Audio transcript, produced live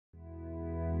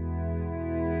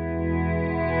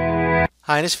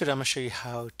Hi, in this video I'm going to show you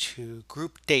how to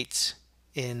group dates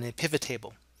in a pivot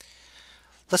table.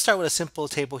 Let's start with a simple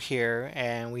table here,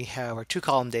 and we have our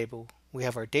two-column table. We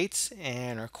have our dates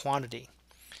and our quantity.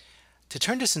 To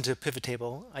turn this into a pivot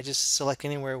table, I just select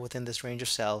anywhere within this range of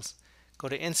cells, go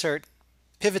to Insert,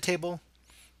 Pivot Table,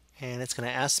 and it's going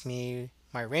to ask me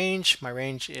my range. My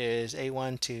range is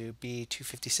A1 to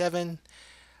B257.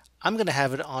 I'm going to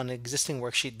have it on an existing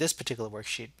worksheet, this particular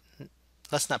worksheet.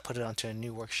 Let's not put it onto a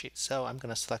new worksheet. So I'm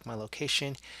going to select my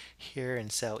location here in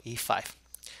cell E5.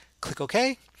 Click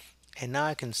OK, and now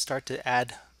I can start to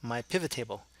add my pivot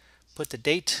table. Put the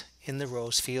date in the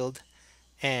rows field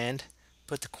and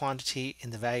put the quantity in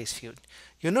the values field.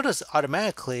 You'll notice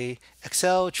automatically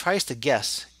Excel tries to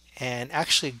guess and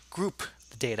actually group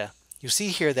the data. You'll see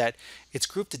here that it's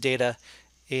grouped the data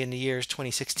in the years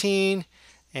 2016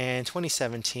 and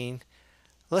 2017.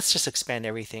 Let's just expand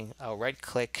everything. I'll right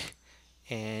click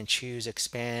and choose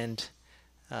expand.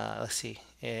 Let's see,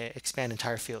 expand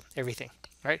entire field, everything,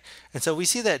 right? And so we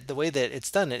see that the way that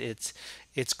it's done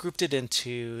it's grouped it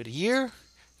into the year,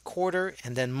 quarter,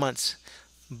 and then months.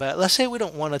 But let's say we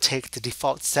don't want to take the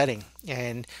default setting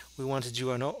and we want to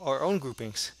do our own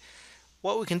groupings.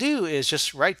 What we can do is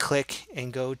just right click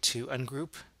and go to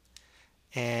Ungroup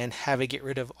and have it get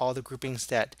rid of all the groupings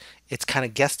that it's kind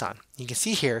of guessed on. You can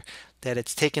see here that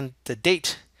it's taken the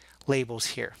date labels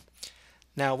here.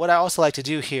 Now, what I also like to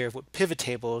do here with pivot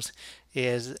tables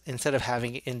is instead of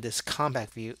having it in this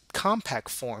compact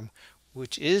form,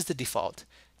 which is the default,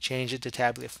 change it to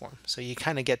tabular form. So you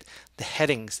kind of get the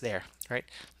headings there, right?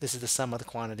 This is the sum of the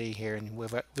quantity here, and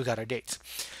we've got our dates.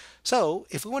 So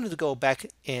if we wanted to go back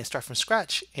and start from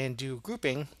scratch and do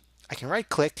grouping, I can right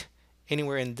click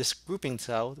anywhere in this grouping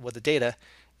cell with the data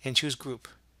and choose group,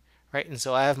 right? And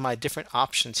so I have my different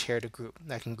options here to group.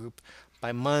 I can group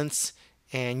by months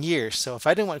and years. So if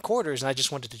I didn't want quarters and I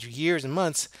just wanted to do years and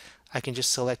months, I can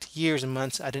just select years and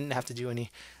months. I didn't have to do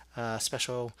any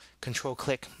special control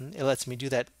click. It lets me do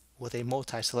that with a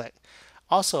multi-select.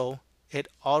 Also, it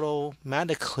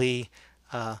automatically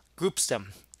groups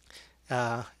them.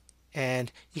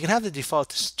 And you can have the default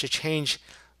to change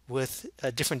with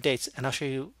different dates, and I'll show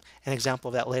you an example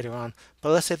of that later on.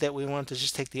 But let's say that we want to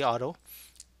just take the auto,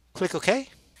 click OK,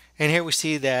 and here we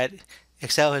see that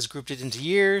Excel has grouped it into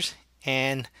years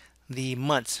and the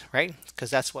months, right?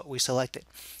 Because that's what we selected.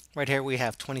 Right here we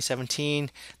have 2017.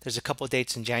 There's a couple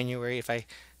dates in January. If I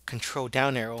control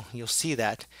down arrow, you'll see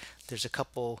that there's a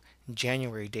couple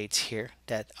January dates here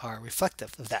that are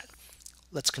reflective of that.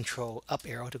 Let's control up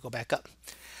arrow to go back up.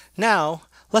 Now,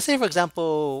 let's say for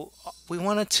example, we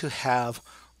wanted to have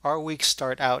our week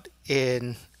start out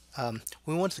in,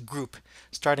 we want the group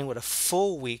starting with a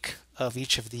full week of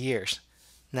each of the years.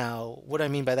 Now, what do I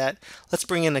mean by that? Let's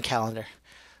bring in the calendar.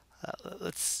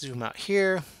 Let's zoom out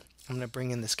here. I'm going to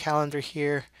bring in this calendar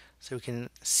here so we can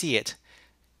see it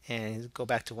and go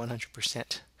back to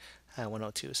 100%.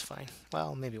 102 is fine.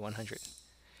 Well, maybe 100.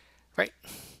 Right?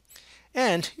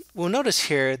 And we'll notice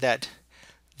here that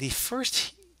the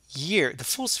first year, the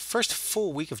first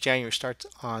full week of January starts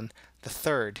on the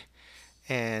 3rd.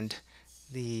 And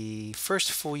the first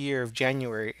full year of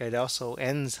January, it also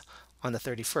ends on the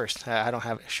 31st. I don't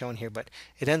have it shown here, but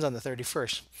it ends on the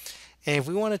 31st. And if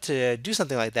we wanted to do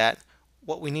something like that,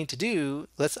 what we need to do,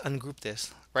 let's ungroup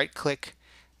this. Right click,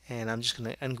 and I'm just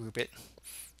going to ungroup it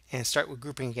and start with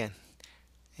grouping again.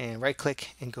 And right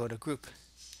click and go to group.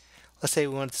 Let's say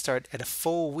we want to start at a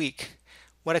full week.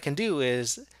 What I can do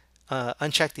is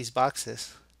uncheck these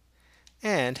boxes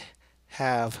and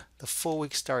have the full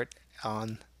week start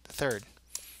on the 3rd,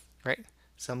 right?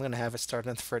 So I'm going to have it start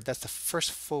on the 3rd. That's the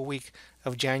first full week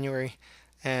of January,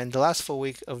 and the last full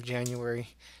week of January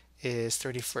is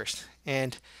 31st.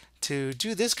 And to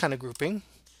do this kind of grouping,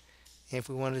 if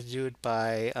we wanted to do it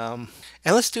by, and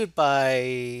let's do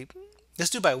by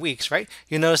weeks, right?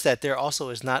 You notice that there also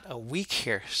is not a week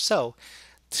here. So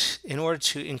in order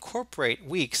to incorporate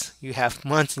weeks, you have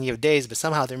months and you have days, but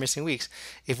somehow they're missing weeks.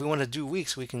 If we want to do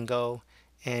weeks, we can go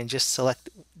and just select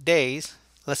days.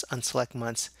 Let's unselect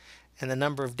months. And the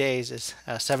number of days is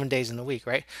 7 days in the week,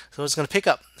 right? So it's going to pick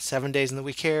up 7 days in the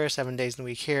week here, 7 days in the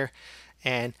week here,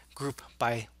 and group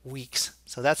by weeks.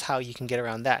 So that's how you can get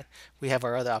around that. We have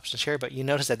our other options here, but you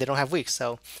notice that they don't have weeks.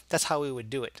 So that's how we would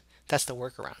do it. That's the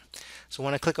workaround. So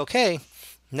when I click OK,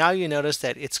 now you notice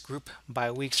that it's grouped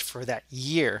by weeks for that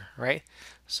year, right?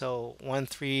 So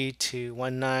 1/3 to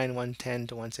 1/9, 1/10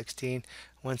 to 1/16,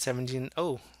 1/17.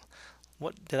 Oh,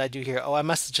 what did I do here? Oh, I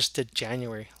must have just did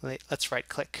January. Let's right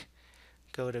click,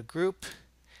 go to group,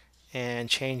 and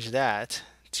change that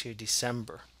to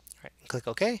December. Right, click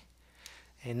OK.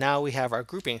 And now we have our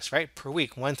groupings, right, per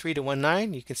week. 1-3 to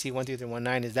 1-9. You can see 1-3 to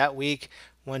 1-9 is that week.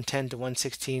 1-10 to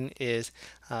 1-16 is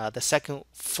the second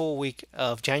full week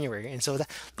of January. And so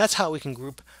that's how we can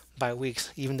group by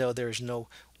weeks, even though there's no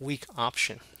week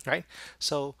option, right?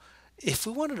 So if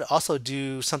we wanted to also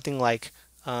do something like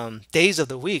days of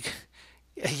the week,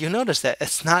 you notice that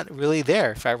it's not really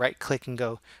there. If I right click and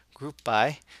go group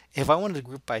by, if I wanted to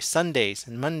group by Sundays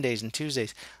and Mondays and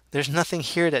Tuesdays, there's nothing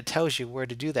here that tells you where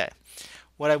to do that.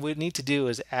 What I would need to do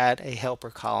is add a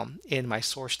helper column in my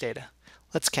source data.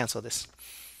 Let's cancel this.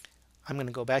 I'm going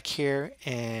to go back here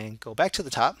and go back to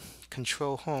the top,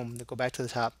 control home to go back to the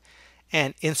top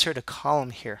and insert a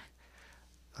column here.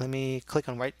 Let me click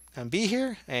on B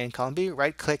here and column B,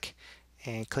 right click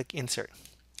and click insert.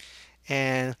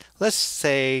 And let's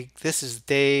say this is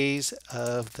days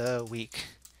of the week,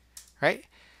 right?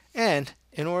 And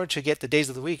in order to get the days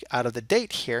of the week out of the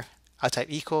date here, I'll type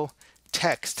equal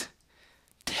text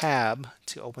tab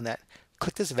to open that.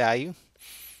 Click this value,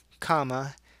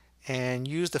 comma, and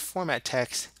use the format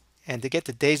text. And to get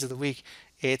the days of the week,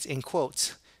 it's in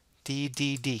quotes,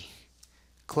 DDD.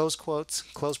 Close quotes,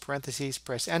 close parentheses,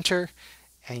 press enter,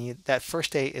 and that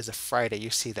first day is a Friday. You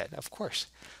see that, of course.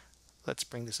 Let's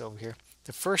bring this over here.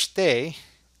 The first day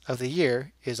of the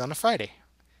year is on a Friday.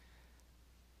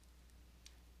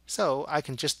 So I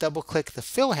can just double click the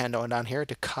fill handle down here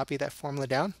to copy that formula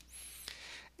down.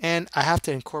 And I have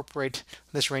to incorporate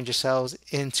this range of cells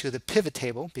into the pivot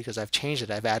table because I've changed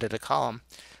it. I've added a column.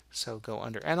 So go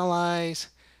under Analyze,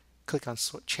 click on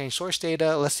Change Source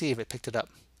Data. Let's see if it picked it up.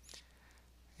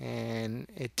 And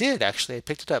it did actually. It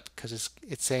picked it up because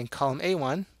it's saying column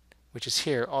A1, which is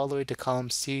here, all the way to column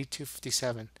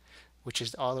C257, which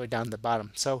is all the way down to the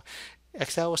bottom. So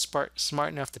Excel was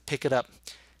smart enough to pick it up.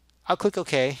 I'll click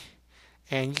OK,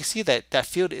 and you can see that that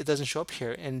field, it doesn't show up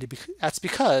here, and that's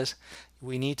because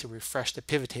we need to refresh the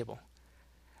pivot table.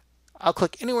 I'll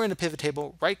click anywhere in the pivot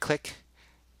table, right click,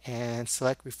 and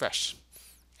select refresh.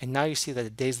 And now you see that the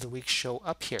days of the week show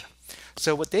up here.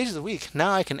 So with days of the week,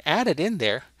 now I can add it in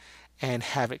there and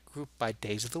have it grouped by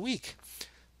days of the week.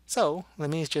 So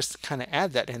let me just kind of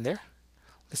add that in there.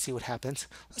 Let's see what happens.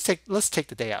 Let's take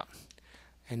the day out.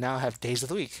 And now I have days of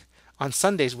the week. On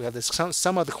Sundays, we have this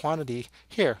sum of the quantity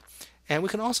here. And we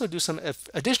can also do some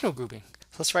additional grouping.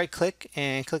 So let's right click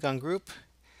and click on group.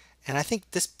 And I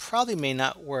think this probably may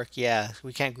not work. Yeah,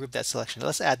 we can't group that selection.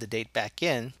 Let's add the date back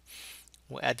in.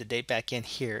 We'll add the date back in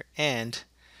here, and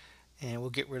we'll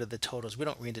get rid of the totals. We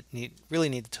don't really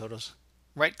need the totals.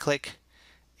 Right click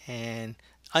and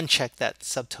uncheck that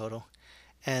subtotal,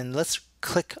 and let's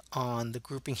click on the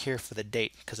grouping here for the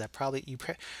date, because you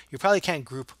probably can't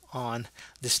group on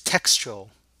this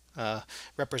textual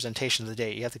representation of the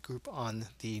date. You have to group on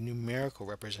the numerical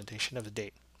representation of the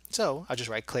date. So I'll just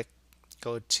right click,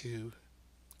 go to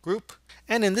group,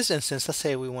 and in this instance, let's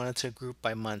say we wanted to group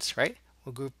by months, right?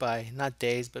 We'll group by not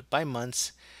days but by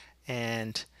months,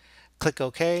 and click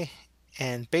OK.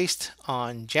 And based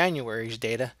on January's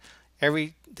data,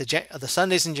 the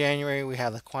Sundays in January we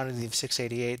have the quantity of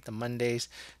 688, the Mondays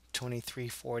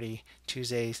 2340,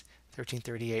 Tuesdays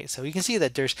 1338. So you can see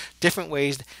that there's different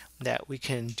ways that we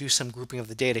can do some grouping of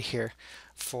the data here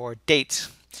for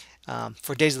dates,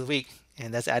 for days of the week,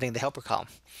 and that's adding the helper column.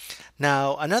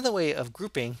 Now another way of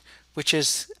grouping, which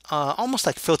is almost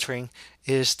like filtering,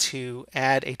 is to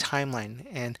add a timeline.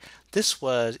 And this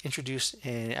was introduced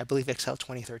in, I believe, Excel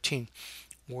 2013,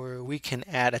 where we can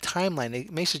add a timeline.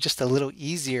 It makes it just a little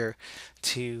easier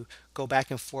to go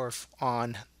back and forth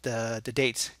on the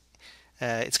dates.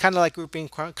 It's kind of like grouping,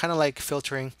 kind of like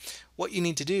filtering. What you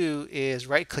need to do is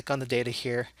right click on the data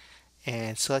here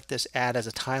and select this add as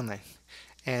a timeline.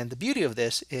 And the beauty of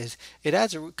this is it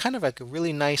adds kind of like a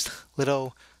really nice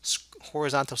little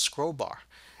horizontal scroll bar,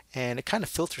 and it kind of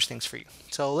filters things for you.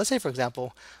 So let's say, for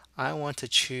example, I want to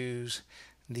choose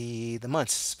the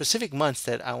months, specific months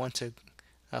that I want to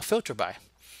filter by,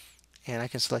 and I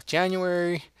can select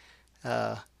January.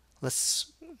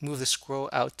 Let's move the scroll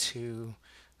out to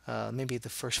maybe the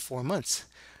first 4 months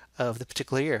of the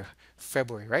particular year,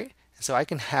 February, right? And so I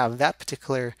can have that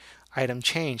particular item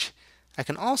change. I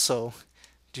can also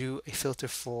do a filter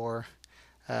for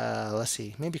let's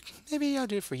see, maybe I'll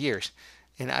do it for years,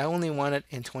 and I only want it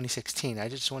in 2016. I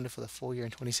just want it for the full year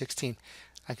in 2016.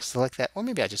 I can select that, or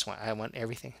maybe I want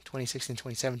everything 2016,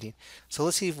 2017. So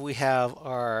let's see if we have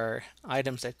our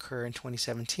items that occur in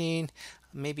 2017.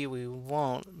 Maybe we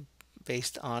won't,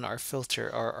 based on our filter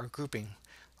or our grouping.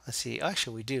 Let's see,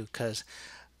 actually we do, because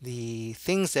the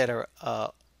things that are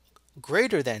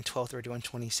greater than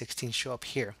 12/31/2016 show up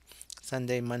here: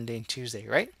 Sunday, Monday, and Tuesday,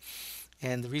 right?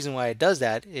 And the reason why it does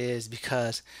that is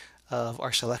because of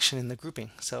our selection in the grouping.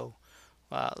 So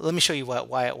let me show you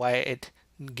why it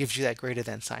gives you that greater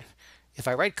than sign. If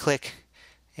I right click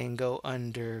and go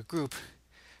under group,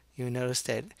 you notice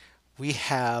that we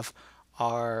have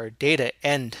our data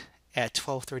end at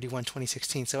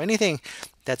 12/31/2016. So anything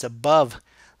that's above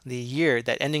the year,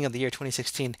 that ending of the year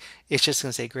 2016, it's just going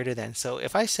to say greater than. So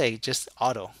if I say just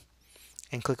auto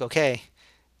and click OK,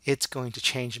 it's going to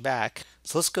change back.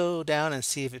 So let's go down and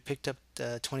see if it picked up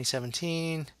the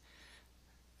 2017.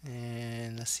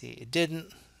 And let's see, it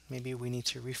didn't. Maybe we need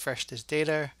to refresh this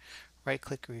data. Right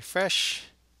click refresh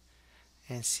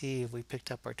and see if we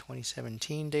picked up our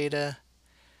 2017 data.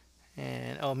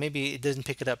 And oh, maybe it doesn't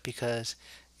pick it up because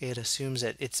it assumes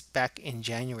that it's back in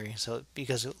January. So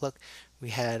because look, we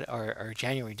had our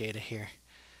January data here.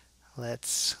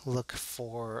 Let's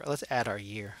add our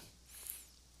year.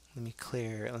 Let me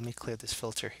clear this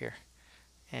filter here.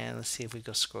 And let's see if we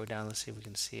go scroll down. Let's see if we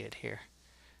can see it here.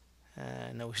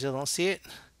 No, we still don't see it.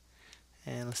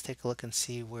 And let's take a look and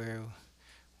see where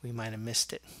we might have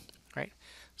missed it. Right.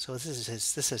 So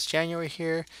this is January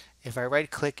here. If I right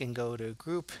click and go to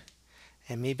group,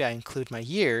 and maybe I include my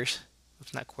years,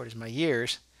 it's not quarters, my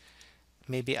years,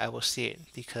 maybe I will see it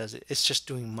because it's just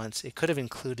doing months. It could have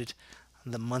included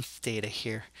the month data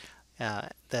here,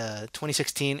 the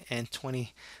 2016 and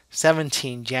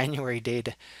 2017 January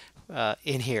data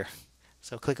in here.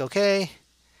 So click OK,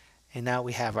 and now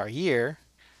we have our year.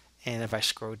 And if I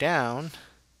scroll down,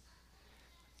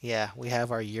 yeah, we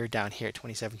have our year down here,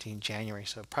 2017 January,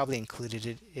 so it probably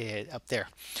included it up there.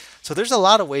 So there's a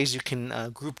lot of ways you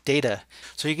can group data.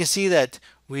 So you can see that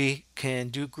we can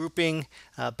do grouping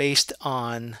based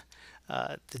on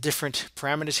the different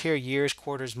parameters here, years,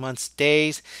 quarters, months,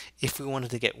 days. If we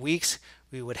wanted to get weeks,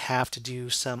 we would have to do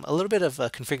a little bit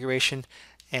of configuration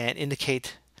and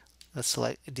indicate, let's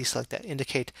deselect that,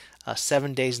 indicate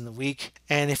 7 days in the week.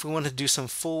 And if we want to do some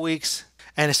full weeks,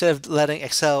 and instead of letting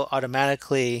Excel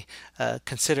automatically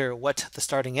consider what the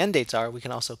starting end dates are, we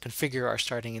can also configure our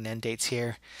starting and end dates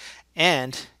here.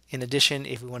 And in addition,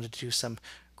 if we wanted to do some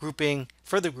grouping,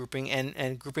 further grouping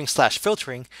and grouping slash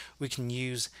filtering, we can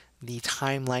use the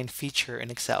timeline feature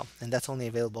in Excel. And that's only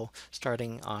available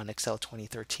starting on Excel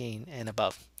 2013 and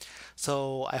above.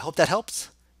 So I hope that helps.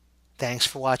 Thanks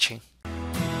for watching.